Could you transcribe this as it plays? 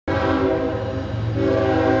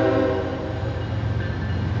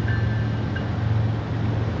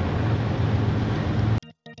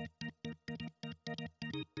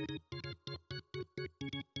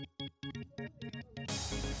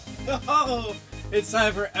Oh, it's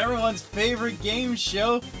time for everyone's favorite game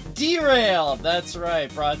show, Derailed. That's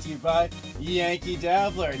right, brought to you by Yankee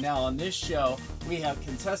Dabbler. Now on this show, we have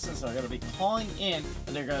contestants that are going to be calling in,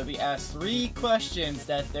 and they're going to be asked 3 questions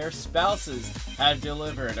that their spouses have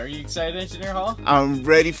delivered. Are you excited, Engineer Hall? I'm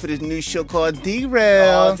ready for this new show called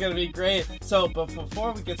Derailed. Oh, it's going to be great. So, but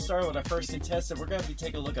before we get started with our first contestant, we're going to be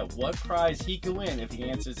taking a look at what prize he can win if he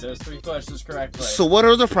answers those 3 questions correctly. So what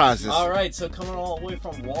are the prizes? All right, so coming all the way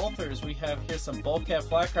from Walthers, we have here some Bulkhead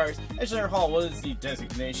Flatcars. Engineer Hall, what is the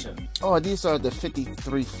designation? Oh, these are the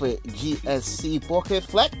 53-foot GSC Bulkhead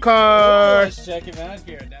Flatcars. Oh, let's check him out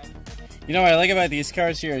here now. You know what I like about these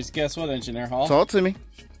cars here is, guess what, Engineer Hall? Talk to me.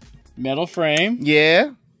 Metal frame.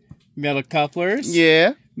 Yeah. Metal couplers.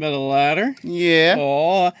 Yeah. Metal ladder. Yeah.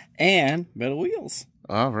 Oh, and metal wheels.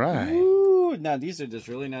 All right. Ooh, now these are just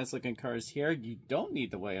really nice looking cars here. You don't need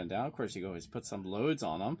to weigh them down. Of course, you can always put some loads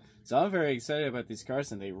on them. So I'm very excited about these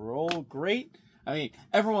cars, and they roll great. I mean,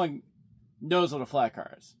 everyone knows what a flat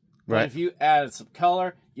car is. But right. if you add some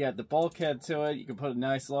color, you add the bulkhead to it, you can put a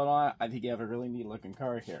nice load on it, I think you have a really neat looking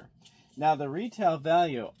car here. Now, the retail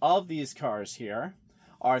value of these cars here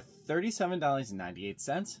are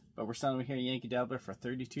 $37.98, but we're selling them here at Yankee Dabbler for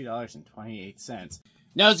 $32.28.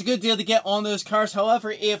 Now, it's a good deal to get on those cars.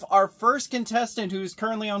 However, if our first contestant, who's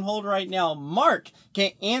currently on hold right now, Mark,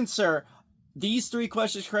 can answer these 3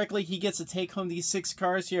 questions correctly, he gets to take home these 6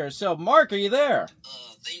 cars here. So, Mark, are you there?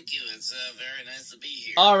 Thank you. It's very nice to be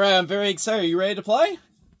here. All right, I'm very excited. Are you ready to play?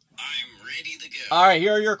 I'm ready to go. All right,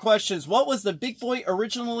 here are your questions. What was the big boy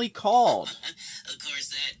originally called? Of course,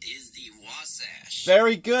 that is the Wasatch.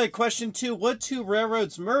 Very good. Question 2. What 2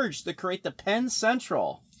 railroads merged to create the Penn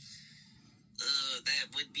Central? That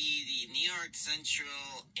would be the New York Central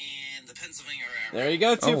and the Pennsylvania Railroad. There you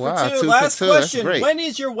go. 2 for 2. 2 Last for 2. That's question. great. When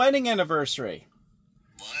is your wedding anniversary?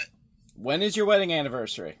 What? When is your wedding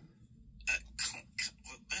anniversary?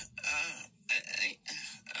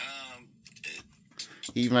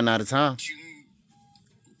 You run out of time. June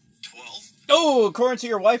 12th? Oh, according to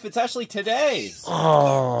your wife, it's actually today.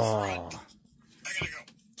 Oh. I gotta go.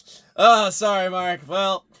 Oh, sorry, Mark.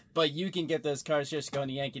 Well, but you can get those cars just go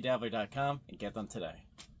to yankeedabbler.com and get them today.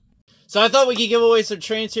 So I thought we could give away some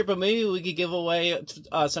trains here, but maybe we could give away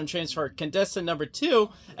some trains for contestant number 2.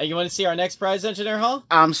 And you want to see our next prize, Engineer Hall?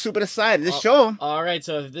 I'm super excited. Let's show him. All right,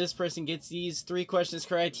 so if this person gets these 3 questions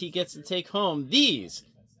correct, he gets to take home these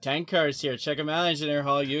 10 cars here. Check them out, Engineer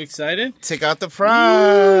Hall. You excited? Take out the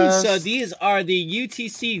prize. Ooh, so these are the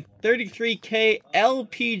UTC 33K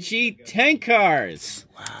LPG 10 cars.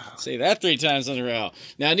 Wow. Say that 3 times in a row.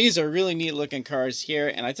 Now, these are really neat looking cars here,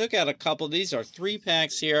 and I took out a couple. These are 3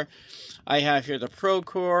 packs here. I have here the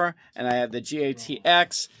Procore, and I have the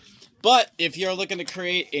GATX. But if you're looking to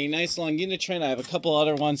create a nice long unit train, I have a couple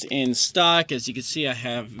other ones in stock. As you can see, I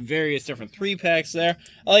have various different 3 packs there.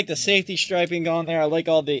 I like the safety striping on there. I like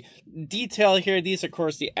all the detail here. These, of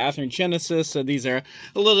course, the Athearn Genesis. So these are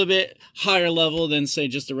a little bit higher level than, say,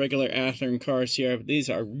 just the regular Athearn cars here. But these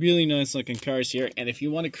are really nice looking cars here. And if you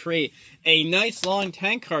want to create a nice long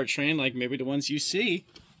tank car train, like maybe the ones you see,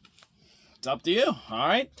 it's up to you. All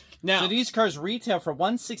right. Now, so these cars retail for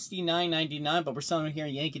 $169.99, but we're selling them here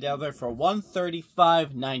in Yankee Dabbler for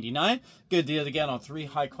 $135.99. Good deal to get on 3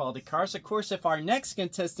 high-quality cars. Of course, if our next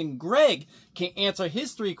contestant, Greg, can answer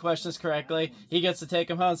his 3 questions correctly, he gets to take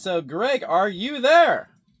them home. So, Greg, are you there?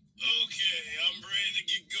 Okay, I'm ready to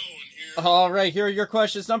get going here. All right, here are your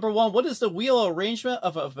questions. Number 1, what is the wheel arrangement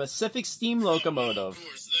of a Pacific steam locomotive? Of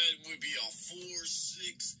course, that would be a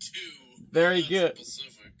 462. Very good.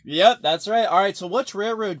 Yep, that's right. All right, so which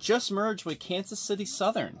railroad just merged with Kansas City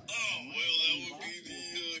Southern? Oh, well, that would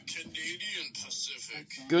be the Canadian Pacific.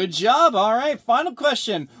 Good job. All right, final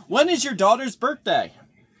question. When is your daughter's birthday?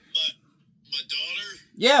 My daughter?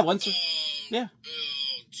 Yeah, when's her... Yeah.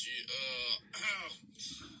 Oh, gee,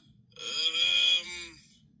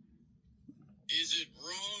 is it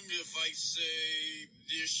wrong if I say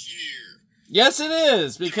this year? Yes, it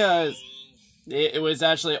is, because... It was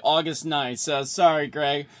actually August 9th, so sorry,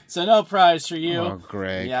 Greg. So no prize for you. Oh,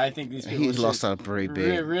 Greg. Yeah, I think these people He's lost out pretty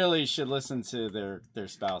big. Really should listen to their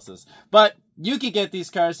spouses. But you could get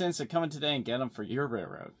these cars in, so come in today and get them for your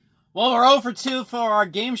railroad. Well, we're 0 for 2 for our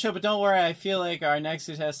game show, but don't worry. I feel like our next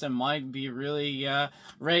contestant might be really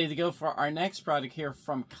ready to go for our next product here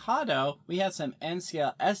from Kato. We have some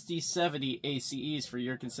N-Scale SD70 ACEs for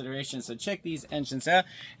your consideration, so check these engines out.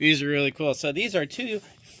 These are really cool. So these are 2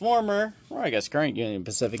 former, or I guess current Union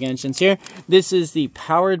Pacific engines here. This is the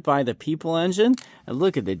Powered by the People engine, and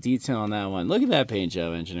look at the detail on that one. Look at that paint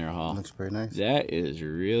job, Engineer Hall. Looks pretty nice. That is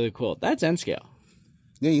really cool. That's N-Scale.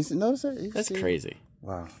 Yeah, you notice that? That's crazy.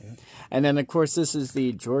 Wow. Yeah. And then, of course, this is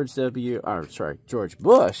the George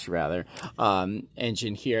Bush,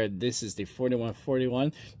 engine here. This is the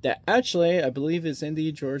 4141 that actually, I believe, is in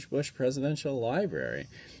the George Bush Presidential Library.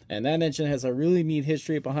 And that engine has a really neat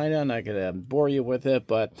history behind it. I'm not going to bore you with it,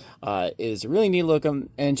 but it is a really neat looking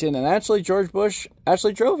engine. And actually, George Bush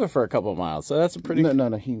actually drove it for a couple of miles. So that's a pretty... No,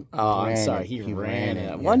 He ran it.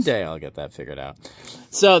 Yes. One day I'll get that figured out.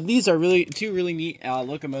 So these are two really neat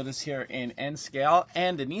locomotives here in N scale.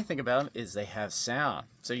 And the neat thing about them is they have sound.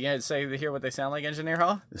 So you guys say hear what they sound like, Engineer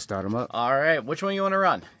Hall? Let's start them up. All right. Which one you want to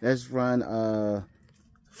run? Let's run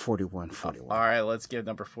 41. All right. Let's give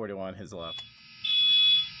number 41 his love.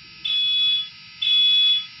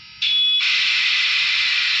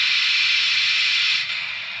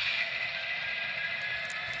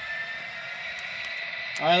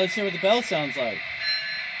 All right, let's hear what the bell sounds like.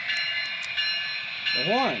 The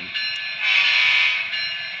horn.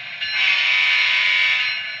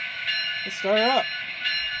 Let's start her up.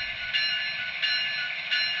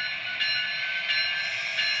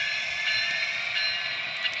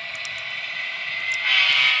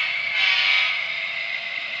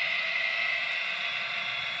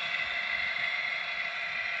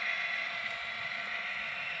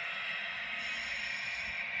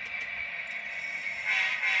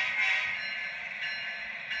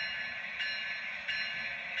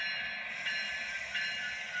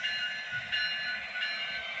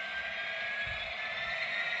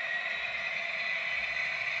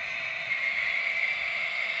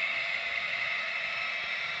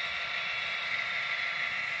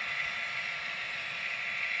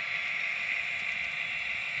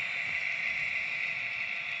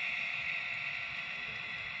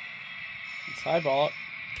 Let's highball it.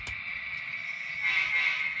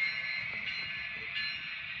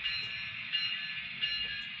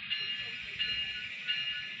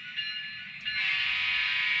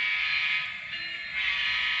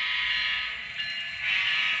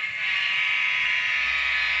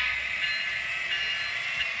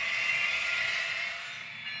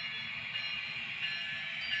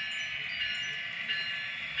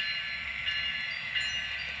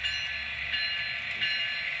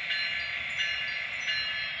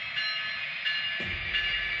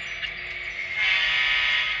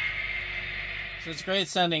 So it's a great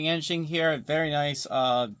sounding engine here. Very nice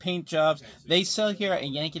paint jobs. They sell here at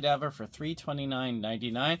Yankee Dabbler for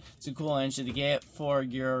 $329.99. It's a cool engine to get for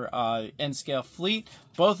your N-scale fleet.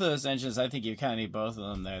 Both of those engines, I think you kind of need both of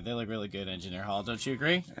them there. They look really good, Engineer Hall. Don't you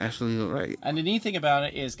agree? Absolutely right. And the neat thing about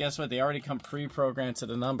it is, guess what? They already come pre-programmed to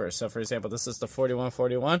the numbers. So, for example, this is the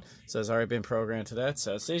 4141. So it's already been programmed to that.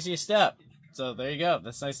 So it saves you a step. So there you go.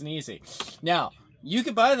 That's nice and easy. Now, you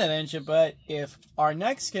could buy that engine, but if our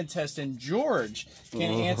next contestant, George,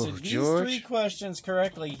 can answer these three questions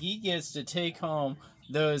correctly, he gets to take home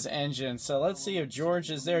those engines. So let's see if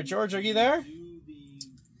George is there. George, are you there? All right,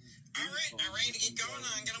 I'm ready to get going.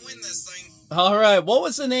 I'm going to win this thing. All right. What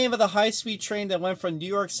was the name of the high-speed train that went from New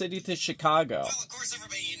York City to Chicago? Well, of course,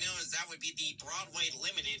 everybody knows that would be the Broadway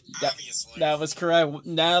Limited, obviously. That was correct.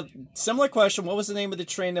 Now, similar question. What was the name of the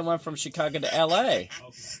train that went from Chicago to L.A.? One of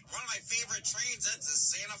my favorite trains, that's a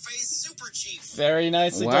Santa Fe Super Chief. Very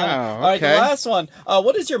nicely done. Wow, All right, the okay. last one.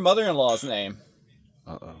 What is your mother-in-law's name?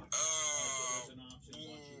 Battle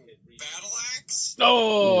Axe?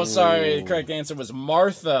 Oh, sorry. The correct answer was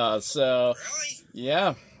Martha. So, Really?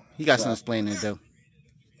 yeah. He got some explaining to do.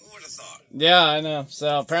 Who would have thought? Yeah, I know.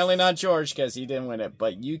 So, apparently not George because he didn't win it.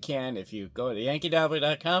 But you can if you go to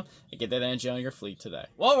yankeedabbler.com and get that engine on your fleet today.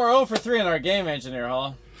 Well, we're 0 for 3 in our game, Engineer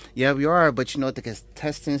Hall. Yeah, we are, but you know, the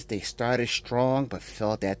contestants, they started strong, but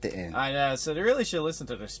felt at the end. I know. So, they really should listen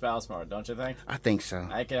to their spouse more, don't you think? I think so.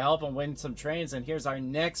 I can help them win some trains. And here's our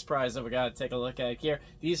next prize that we got to take a look at here.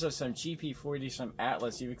 These are some GP40s from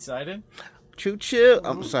Atlas. You excited? Choo choo.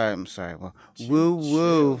 I'm sorry. Well, woo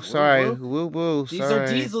woo. Sorry, woo woo. These are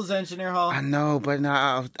diesels, Engineer Hall. I know, but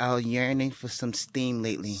now I'm yearning for some steam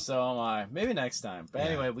lately. So am I. Maybe next time. But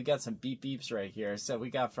anyway, we got some beep beeps right here. So we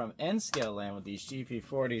got from N-scale land with these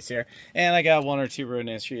GP40s here. And I got one or two road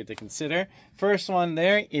names for you to consider. First one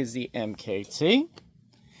there is the MKT.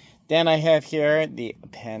 Then I have here the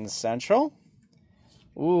Penn Central.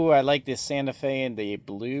 Ooh, I like this Santa Fe and the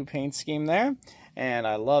blue paint scheme there. And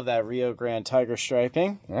I love that Rio Grande Tiger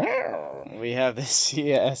striping. We have the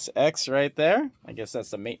CSX right there. I guess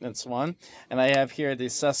that's the maintenance one. And I have here the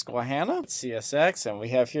Susquehanna CSX. And we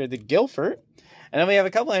have here the Guilford. And then we have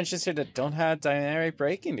a couple engines here that don't have dynamic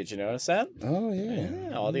braking. Did you notice that? Oh, yeah.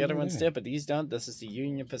 Yeah, all the other ones did, but these don't. This is the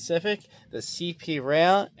Union Pacific, the CP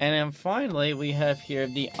Rail. And then finally, we have here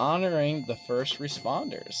the Honoring the First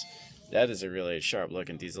Responders. That is a really sharp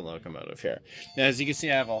looking diesel locomotive here. Now, as you can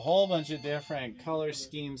see, I have a whole bunch of different color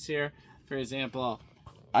schemes here. For example,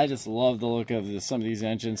 I just love the look of some of these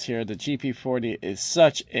engines here. The GP40 is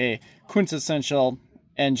such a quintessential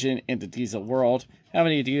engine in the diesel world. How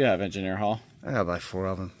many do you have, Engineer Hall? I got like 4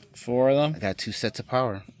 of them. 4 of them? I got 2 sets of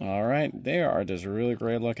power. All right. They are just really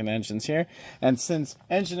great looking engines here. And since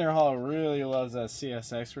Engineer Hall really loves that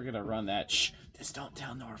CSX, we're going to run that. Shh. Just don't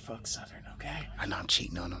tell Norfolk Southern, okay? I know I'm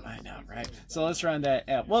cheating on them. I know, right? So let's run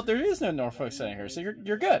that. Well, there is no Norfolk Southern here, so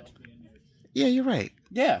you're good. Yeah, you're right.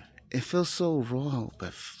 Yeah. It feels so raw,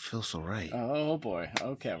 but feels so right. Oh, boy.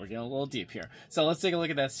 Okay, we're getting a little deep here. So let's take a look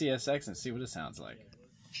at that CSX and see what it sounds like.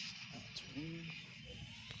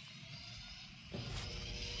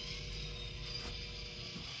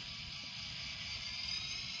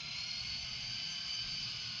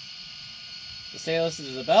 Say listen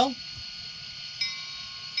to the bell.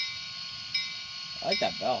 I like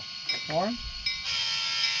that bell. Horn.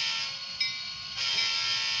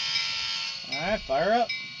 Alright, fire up.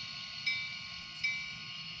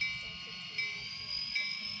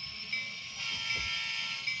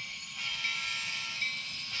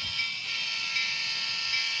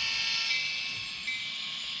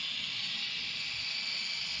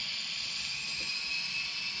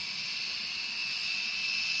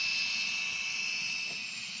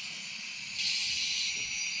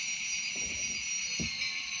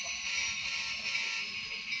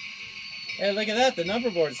 Hey, look at that. The number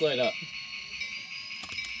board's lit up.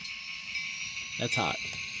 That's hot.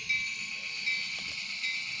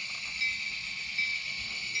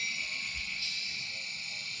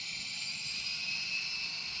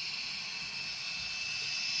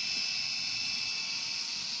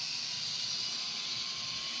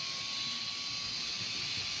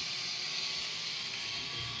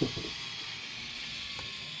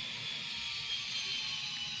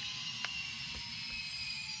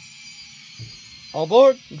 All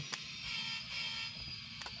aboard.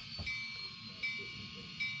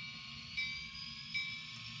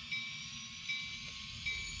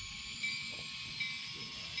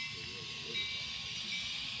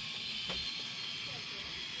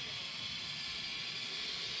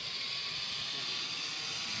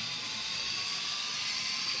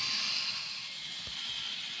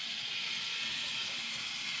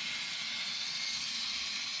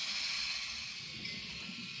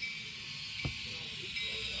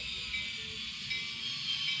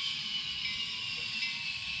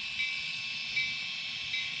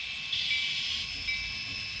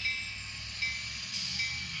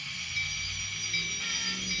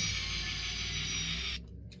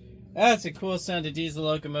 That's a cool sounding diesel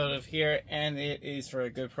locomotive here, and it is for a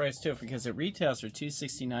good price too, because it retails for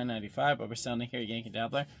 $269.95, but we're selling it here at Yankee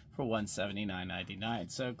Dabbler for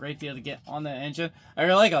 $179.99. So great deal to get on that engine. I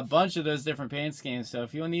really like a bunch of those different paint schemes, so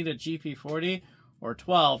if you need a GP40 or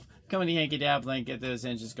 12, come to Yankee Dabbler and get those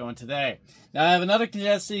engines going today. Now I have another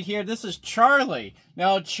contestant here. This is Charlie.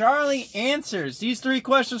 Now Charlie answers these 3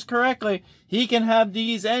 questions correctly. He can have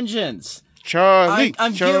these engines. Charlie,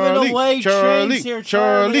 I'm Charlie, giving away trains here.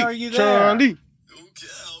 Charlie, are you there? Charlie. Okay,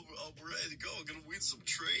 I'm ready to go. I'm gonna win some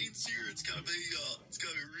trains here. It's gonna be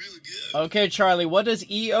really good. Okay, Charlie, what does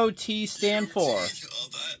EOT stand for?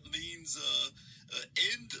 That means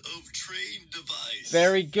end of train device.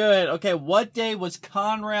 Very good. Okay, what day was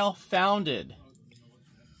Conrail founded?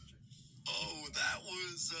 Oh, that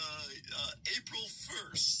was April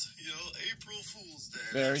 1st. You know, April Fool's Day.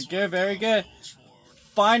 Very good, very good.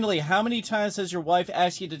 Finally, how many times has your wife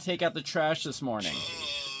asked you to take out the trash this morning?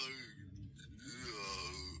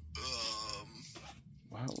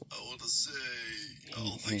 Wow. I want to say, I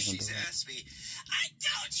don't think she's asked me. I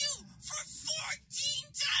told you for 14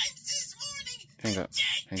 times this morning. Hang up.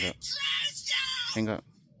 Hang up. Hang up.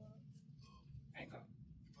 Hang up.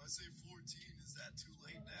 If I say 14, is that too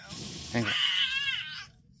late now? Hang up.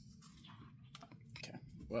 Okay.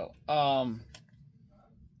 Well,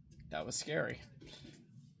 that was scary.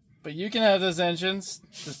 But you can have those engines.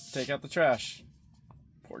 Just take out the trash.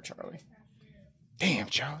 Poor Charlie. Damn,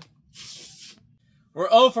 Charlie. We're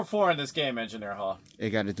 0 for 4 in this game, Engineer Hall.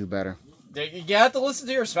 You got to do better. You have to listen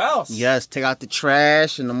to your spouse. Yes, take out the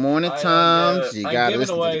trash in the morning times. You got to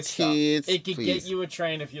listen to the kids. It could get you a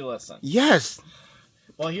train if you listen. Yes.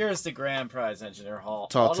 Well, here's the grand prize, Engineer Hall.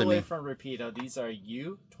 Talk to me. All the way from Rapido. These are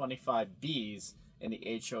U25Bs. In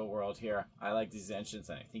the HO world here. I like these engines,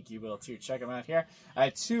 and I think you will too. Check them out here. I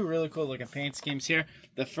have 2 really cool looking paint schemes here.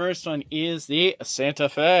 The first one is the Santa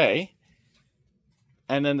Fe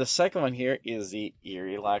And then the second one here is the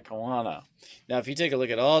Erie Lackawanna. Now, if you take a look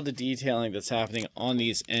at all the detailing that's happening on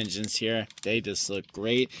these engines here, they just look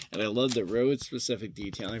great. And I love the road-specific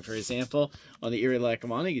detailing. For example, on the Erie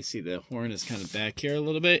Lackawanna, you can see the horn is kind of back here a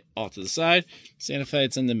little bit, off to the side. Santa Fe,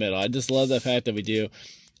 it's in the middle. I just love the fact that we do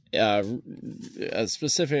a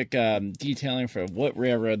specific detailing for what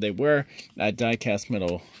railroad they were. Die-cast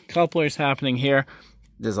metal couplers happening here.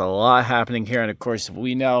 There's a lot happening here, and of course,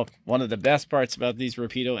 we know one of the best parts about these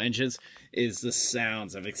Rapido engines is the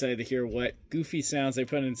sounds. I'm excited to hear what goofy sounds they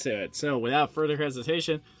put into it. So, without further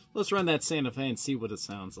hesitation, let's run that Santa Fe and see what it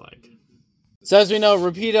sounds like. So, as we know,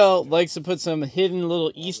 Rapido likes to put some hidden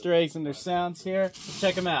little Easter eggs in their sounds here. Let's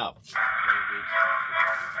check them out.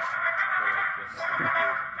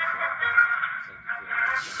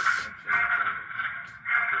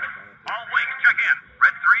 All wings, check in.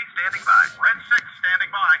 Red 3 standing by. Red 6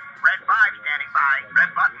 standing by. Red 5 standing by. Red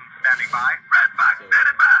button standing by. Red 5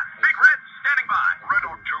 standing by. Big Red standing by. Red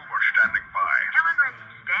 02 are standing by. Helen Red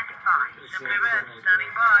standing by. Simply Red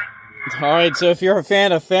standing by. Alright, so if you're a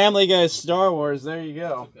fan of Family Guy Star Wars, there you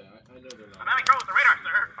go. I'm having trouble with the radar,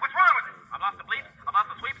 sir. What's wrong with it? I've lost the bleep, I've lost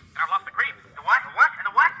the sweep, and I've lost the creep. The what? The what? And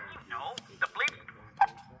the what? No, the bleep.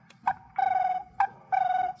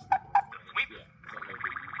 The sweep.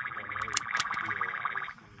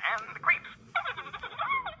 And the creeps.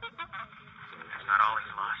 That's not all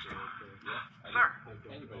he's lost. Sir,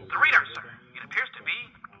 the radar, sir. It appears to be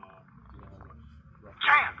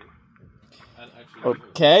jammed.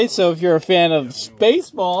 Okay, so if you're a fan of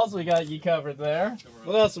Spaceballs, we got you covered there.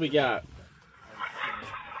 What else do we got?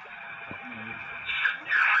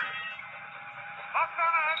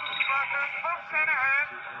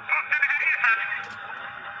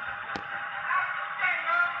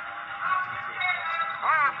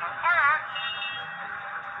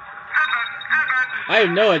 I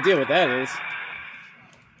have no idea what that is.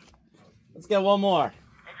 Let's get one more.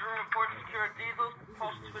 Engine room report secured diesels,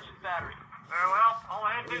 pulse switches battery. Very well, all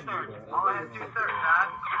I had 2/3. All I had 2/3, Dad.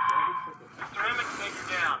 Mr. Emmett, take her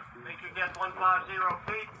down. Make your depth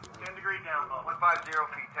 150 feet, 10 degree down bow. 150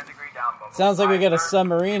 feet, 10 degree down bow. Sounds like we got a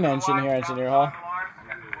submarine engine here, Engineer Hall.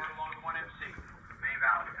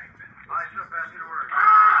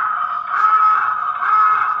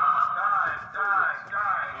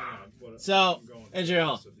 So, Engineer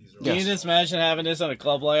Hall, can you just imagine having this on a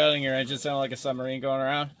club layout and your engine sounding like a submarine going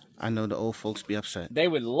around? I know the old folks be upset. They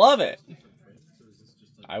would love it.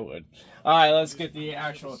 I would. All right, let's get the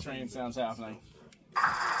actual train sounds happening.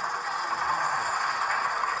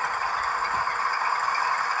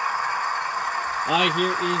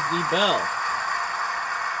 Here is the bell.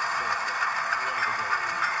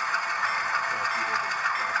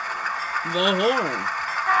 The horn.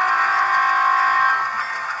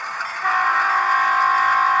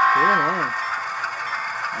 Cool horn.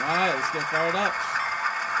 All right, let's get fired up.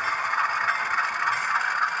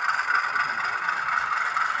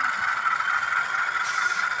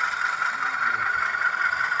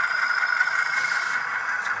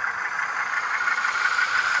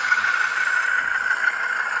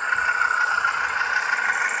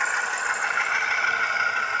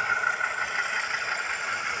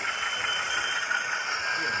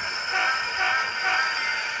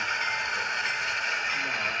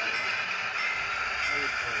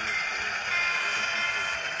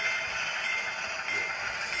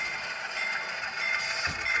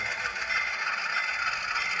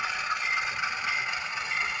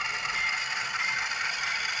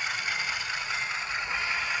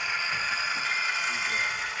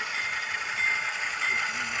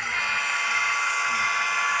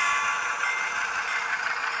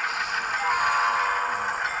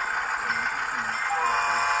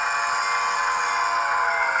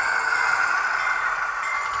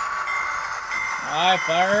 All right,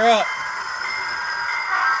 fire her up.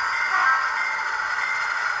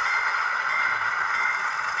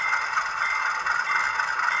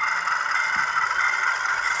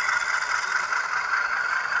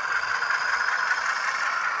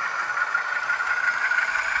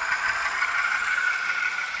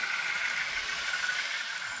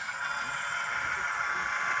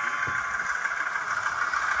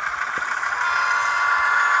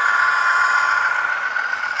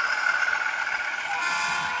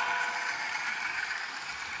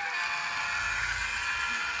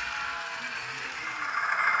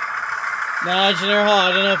 Now, Engineer Hall,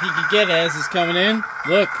 I don't know if you can get it as it's coming in.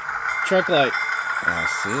 Look, truck light. I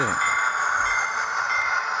see it.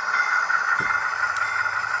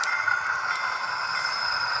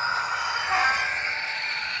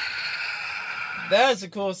 That is a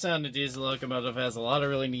cool sounding diesel locomotive. Has a lot of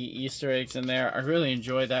really neat Easter eggs in there. I really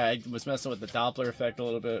enjoyed that. I was messing with the Doppler effect a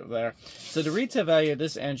little bit there. So the retail value of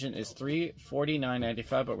this engine is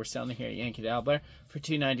 $349.95, but we're selling here at Yankee Dabbler for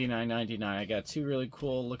 $299.99. I got two really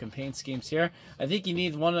cool looking paint schemes here. I think you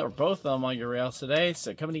need one or both of them on your rails today.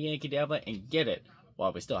 So come to Yankee Dabbler and get it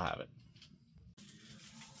while we still have it.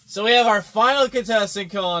 So we have our final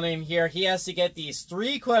contestant calling in here. He has to get these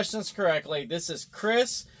 3 questions correctly. This is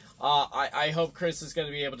Chris. I hope Chris is going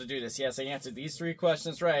to be able to do this. He has to answer these 3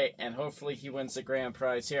 questions right, and hopefully he wins the grand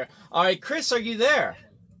prize here. All right, Chris, are you there?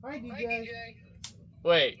 Hi, DJ.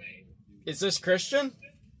 Wait, is this Christian?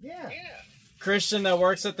 Yeah. Christian that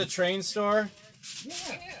works at the train store? Yeah.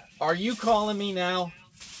 Are you calling me now?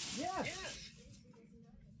 Yeah.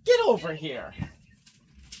 Get over here.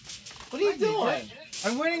 What are you doing?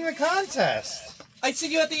 I'm winning the contest. I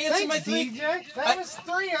said you had to answer my 3. DJ. That was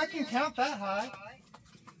 3. I can count that high.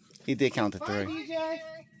 He did count to Bye, 3. DJ.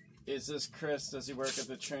 Is this Chris? Does he work at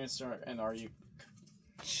the train store? And are you...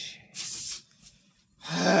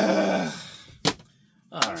 All right.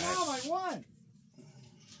 Mom, I won.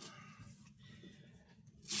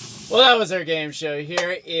 Well, that was our game show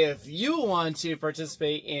here. If you want to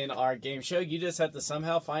participate in our game show, you just have to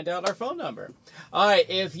somehow find out our phone number. All right,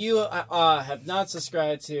 if you have not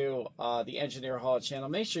subscribed to the Engineer Hall channel,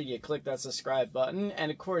 make sure you click that subscribe button.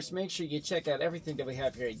 And, of course, make sure you check out everything that we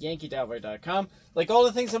have here at yankeedabbler.com, like all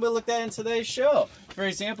the things that we looked at in today's show. For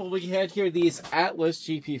example, we had here these Atlas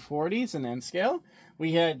GP40s in N scale.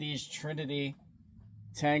 We had these Trinity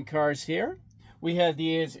tank cars here. We had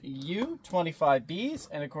these U25Bs,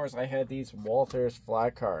 and of course I had these Walthers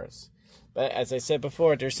Flatcars. But as I said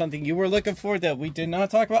before, there's something you were looking for that we did not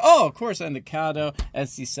talk about. Oh, of course, and the Kato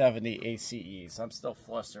SC70 ACEs. I'm still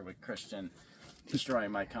flustered with Christian destroying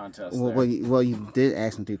my contest there. Well, you did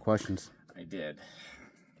ask him 3 questions. I did.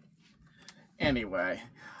 Anyway.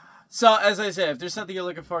 So, as I said, if there's something you're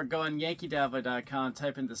looking for, go on yankeedabbler.com,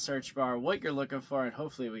 type in the search bar what you're looking for, and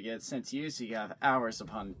hopefully we get it sent to you so you have hours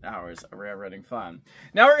upon hours of railroading fun.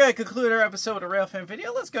 Now we're going to conclude our episode with a rail fan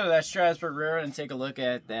video. Let's go to that Strasburg Railroad and take a look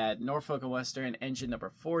at that Norfolk & Western engine number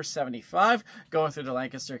 475 going through the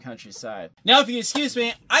Lancaster countryside. Now, if you excuse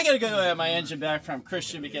me, I got to go get my engine back from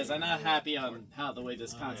Christian because I'm not happy on how the way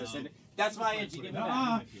this contest ended. That's my engine. Give me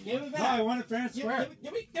back. Give it back. No, I want it fair and square.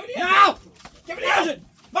 Give me the engine. No! Give me the engine.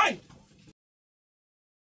 Fine.